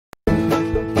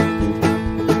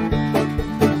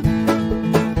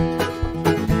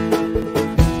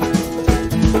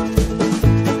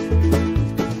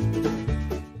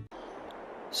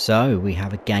So we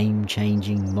have a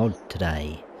game-changing mod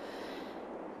today.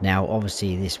 Now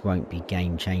obviously this won't be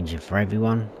game-changing for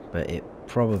everyone, but it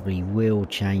probably will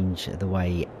change the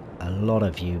way a lot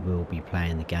of you will be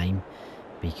playing the game,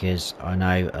 because I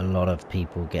know a lot of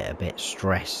people get a bit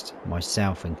stressed,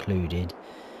 myself included,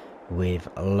 with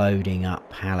loading up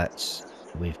pallets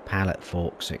with pallet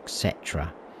forks,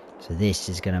 etc. So this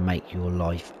is going to make your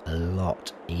life a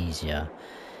lot easier.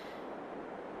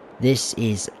 This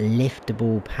is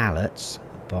Liftable Pallets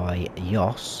by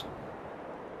Yos,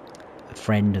 a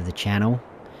friend of the channel.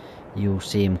 You'll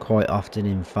see him quite often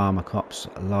in Farmer Cop's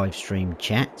live stream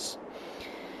chats.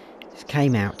 It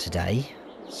came out today,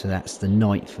 so that's the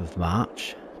 9th of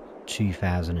March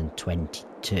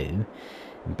 2022.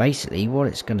 And basically what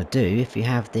it's going to do, if you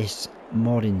have this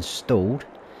mod installed,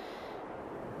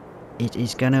 it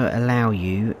is going to allow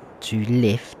you to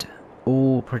lift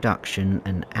all production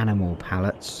and animal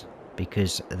pallets,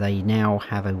 because they now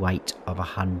have a weight of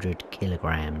 100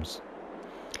 kilograms.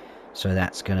 So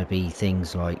that's going to be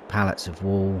things like pallets of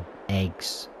wool,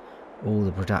 eggs, all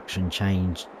the production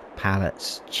change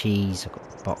pallets, cheese. I've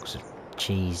got a box of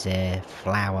cheese there,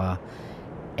 flour,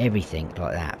 everything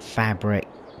like that, fabric,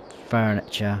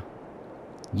 furniture,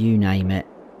 you name it,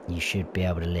 you should be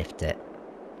able to lift it.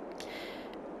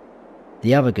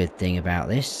 The other good thing about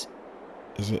this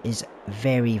is it is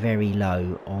very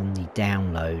low on the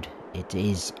download. It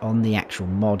is on the actual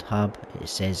mod hub, it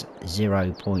says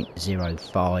 0.05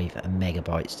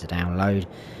 megabytes to download.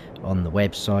 On the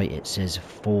website it says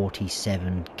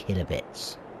 47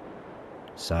 kilobits.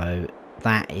 So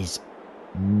that is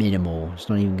minimal. It's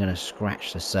not even going to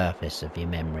scratch the surface of your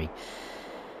memory.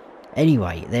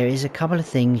 Anyway, there is a couple of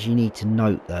things you need to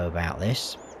note though about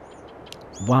this.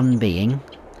 One being,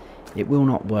 it will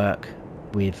not work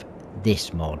with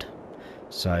this mod.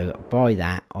 So by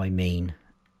that I mean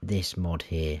this mod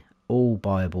here, All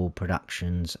Buyable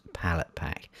Productions Pallet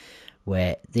Pack,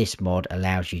 where this mod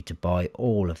allows you to buy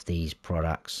all of these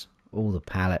products, all the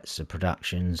pallets, the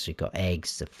productions. You've got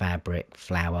eggs, the fabric,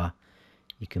 flour.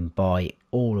 You can buy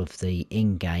all of the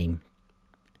in-game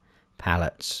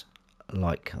pallets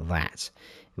like that.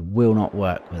 It will not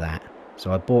work with that.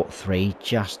 So I bought 3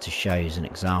 just to show you as an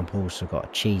example. So I've got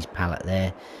a cheese pallet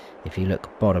there. If you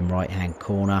look bottom right hand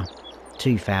corner,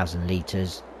 2000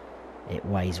 litres, it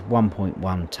weighs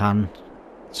 1.1 tonne.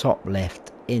 Top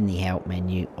left in the help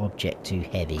menu, object too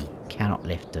heavy, cannot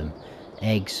lift them.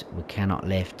 Eggs we cannot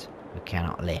lift, we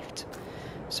cannot lift.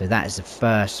 So that is the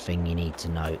first thing you need to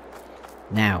note.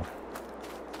 Now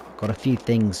I've got a few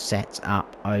things set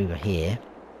up over here.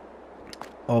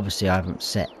 Obviously I haven't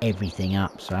set everything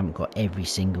up, so I haven't got every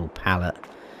single pallet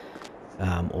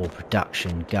or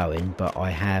production going, but I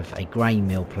have a grain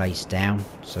mill placed down,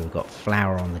 so we've got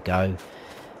flour on the go.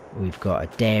 We've got a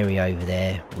dairy over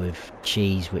there with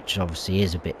cheese, which obviously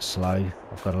is a bit slow.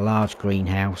 I've got a large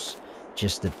greenhouse,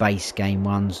 just the base game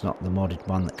ones, not the modded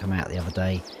one that came out the other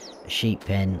day, a sheep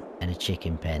pen and a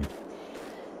chicken pen.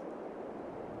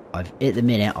 At the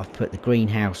minute I've put the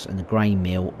greenhouse and the grain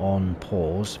mill on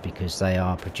pause because they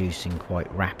are producing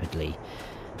quite rapidly.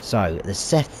 So the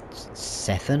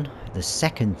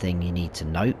second thing you need to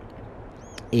note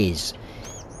is,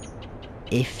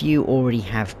 if you already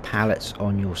have pallets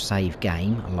on your save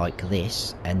game like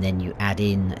this, and then you add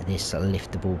in this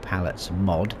Liftable Pallets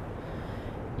mod,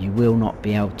 you will not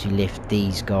be able to lift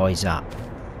these guys up.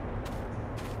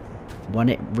 When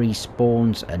it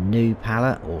respawns a new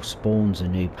pallet or spawns a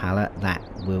new pallet, that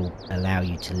will allow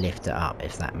you to lift it up,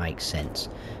 if that makes sense.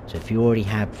 So if you already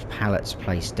have pallets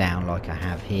placed down like I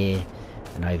have here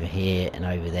and over here and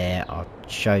over there, I'll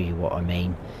show you what I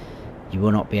mean, you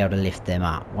will not be able to lift them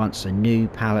up. Once a new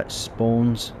pallet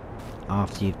spawns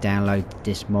after you've downloaded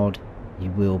this mod,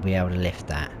 you will be able to lift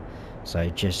that. So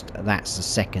that's the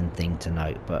second thing to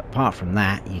note, but apart from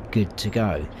that you're good to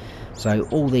go. So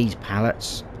all these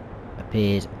pallets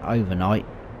appeared overnight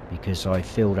because I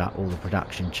filled up all the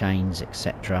production chains,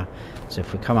 etc. So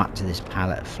if we come up to this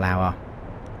pallet of flour,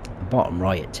 bottom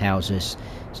right it tells us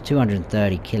it's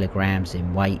 230 kilograms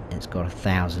in weight, it's got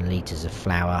 1000 litres of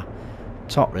flour.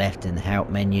 Top left in the help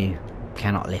menu,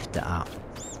 cannot lift it up.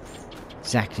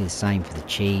 Exactly the same for the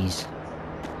cheese,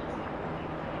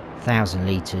 1000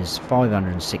 litres,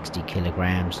 560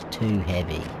 kilograms, too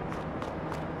heavy.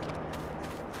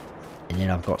 And then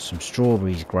I've got some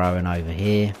strawberries growing over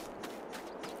here,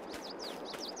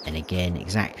 and again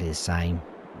exactly the same,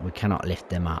 we cannot lift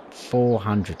them up.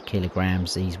 400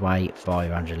 kilograms these weigh,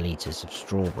 500 litres of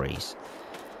strawberries.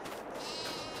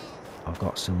 I've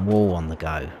got some wool on the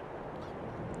go,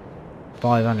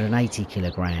 580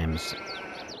 kilograms,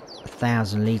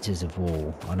 1000 litres of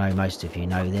wool. I know most of you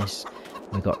know this,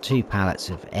 We've got 2 pallets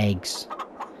of eggs.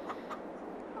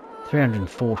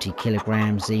 340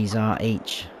 kilograms these are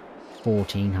each.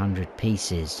 1400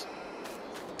 pieces.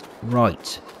 Right,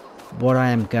 what I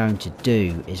am going to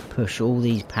do is push all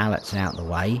these pallets out the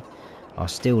way. I'll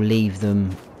still leave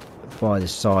them by the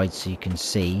side so you can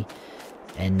see,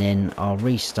 and then I'll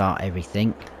restart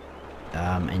everything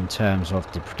in terms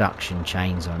of the production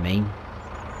chains. I mean,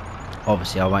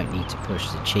 obviously I won't need to push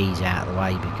the cheese out of the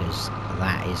way because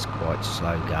that is quite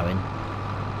slow going.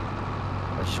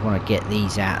 I just want to get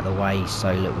these out of the way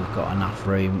so that we've got enough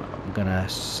room. I'm going to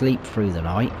sleep through the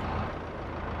night.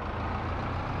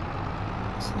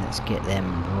 So let's get them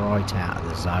right out of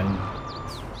the zone.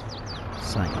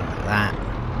 Something like that.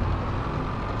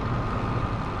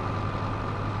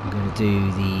 I'm going to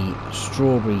do the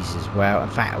strawberries as well. In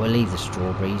fact, we'll leave the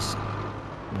strawberries.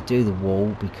 We'll do the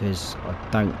wall because I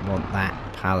don't want that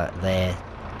pallet there,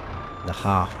 the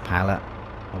half pallet.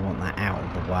 I want that out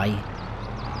of the way.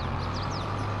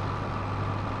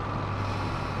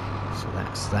 So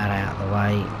that's that out of the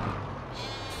way.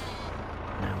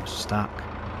 Now we're stuck.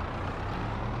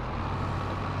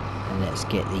 And let's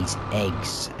get these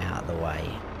eggs out of the way.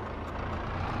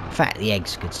 In fact, the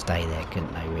eggs could stay there,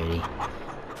 couldn't they, really?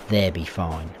 They'll be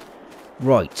fine.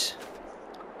 Right.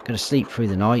 Gonna sleep through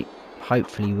the night.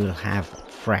 Hopefully we'll have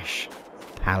fresh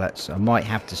pallets. I might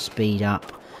have to speed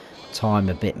up time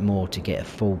a bit more to get a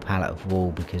full pallet of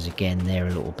wool because, again, they're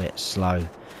a little bit slow.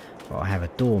 But I have a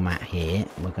doormat here.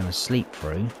 We're gonna sleep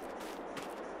through.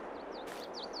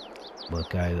 We'll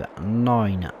go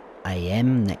 9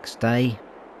 AM next day.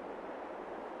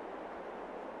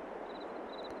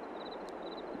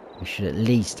 We should at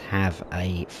least have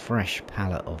a fresh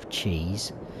pallet of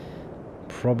cheese.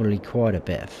 Probably quite a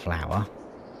bit of flour.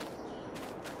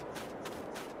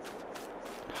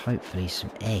 Hopefully some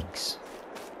eggs.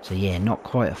 So yeah, not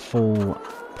quite a full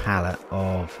pallet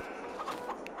of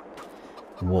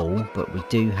wool, but we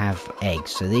do have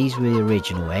eggs. So these were the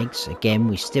original eggs. Again,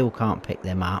 we still can't pick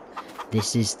them up.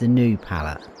 This is the new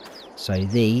pallet. So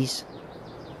these,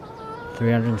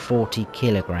 340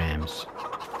 kilograms.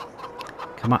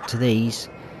 Come up to these,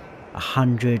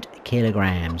 100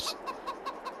 kilograms.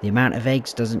 The amount of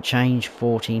eggs doesn't change.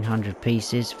 1400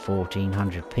 pieces,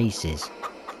 1400 pieces.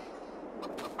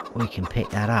 We can pick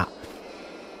that up.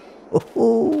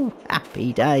 Oh,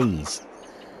 happy days.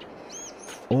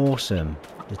 Awesome.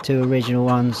 The 2 original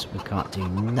ones we can't do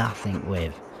nothing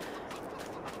with.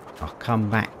 I'll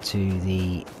come back to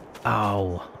the...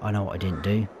 Oh, I know what I didn't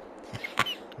do. I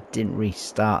didn't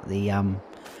restart the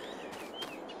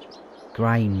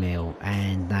grain mill,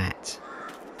 and that,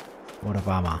 what a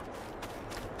bummer.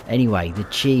 Anyway, the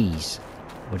cheese,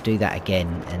 we'll do that again,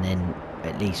 and then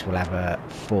at least we'll have a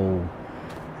full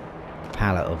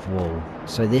pallet of wool.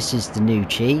 So this is the new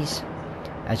cheese.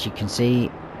 As you can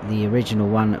see, the original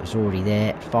one that was already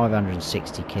there,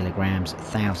 560 kilograms,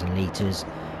 1000 litres.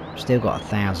 Still got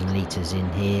 1000 litres in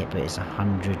here, but it's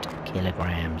 100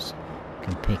 kilograms. We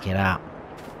can pick it up.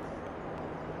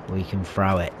 We can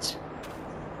throw it.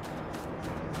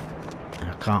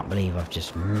 I can't believe I've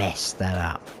just messed that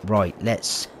up. Right,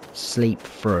 let's sleep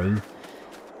through.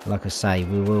 Like I say,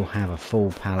 we will have a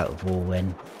full pallet of wool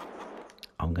when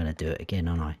I'm going to do it again,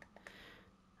 aren't I?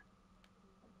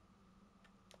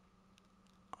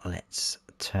 Let's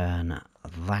turn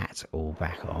that all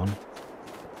back on.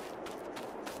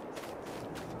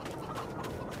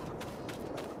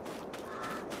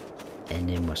 And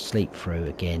then we'll sleep through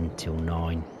again till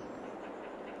 9.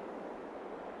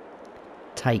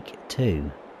 Take 2.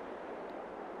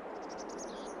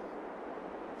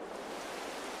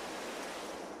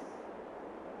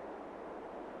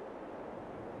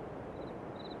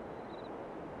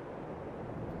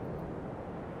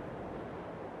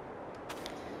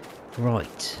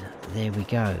 Right, there we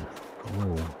go.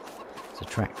 Oh, it's a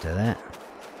tractor there.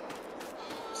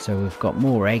 So we've got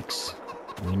more eggs.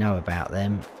 We know about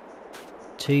them.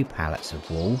 2 pallets of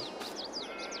wool.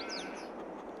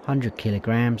 100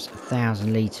 kilograms,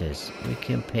 1000 litres. We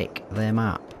can pick them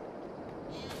up.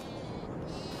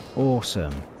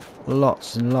 Awesome.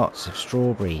 Lots and lots of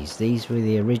strawberries. These were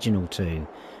the original 2.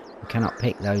 We cannot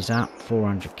pick those up.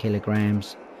 400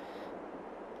 kilograms.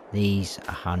 These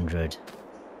 100.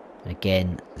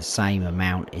 Again, the same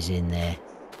amount is in there.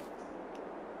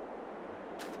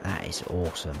 That is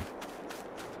awesome.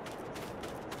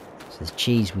 So the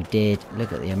cheese we did.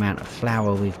 Look at the amount of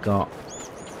flour we've got.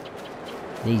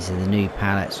 These are the new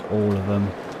pallets, all of them.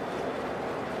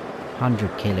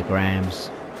 100 kilograms,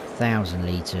 1000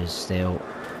 litres still.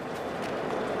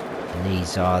 And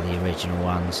these are the original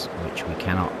ones, which we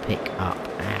cannot pick up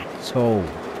at all.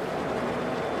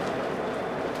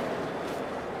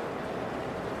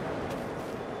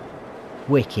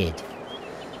 Wicked.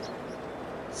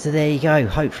 So there you go,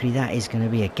 hopefully that is going to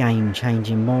be a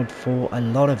game-changing mod for a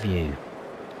lot of you.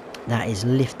 That is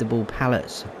Liftable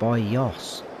Pallets by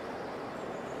Yoss.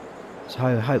 So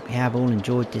I hope you have all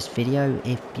enjoyed this video.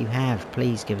 If you have,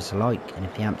 please give us a like, and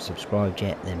if you haven't subscribed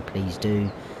yet, then please do.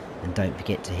 And don't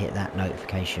forget to hit that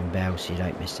notification bell so you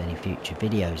don't miss any future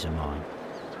videos of mine.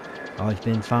 I've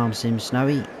been Farm Sim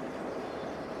Snowy.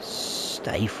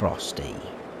 Stay frosty.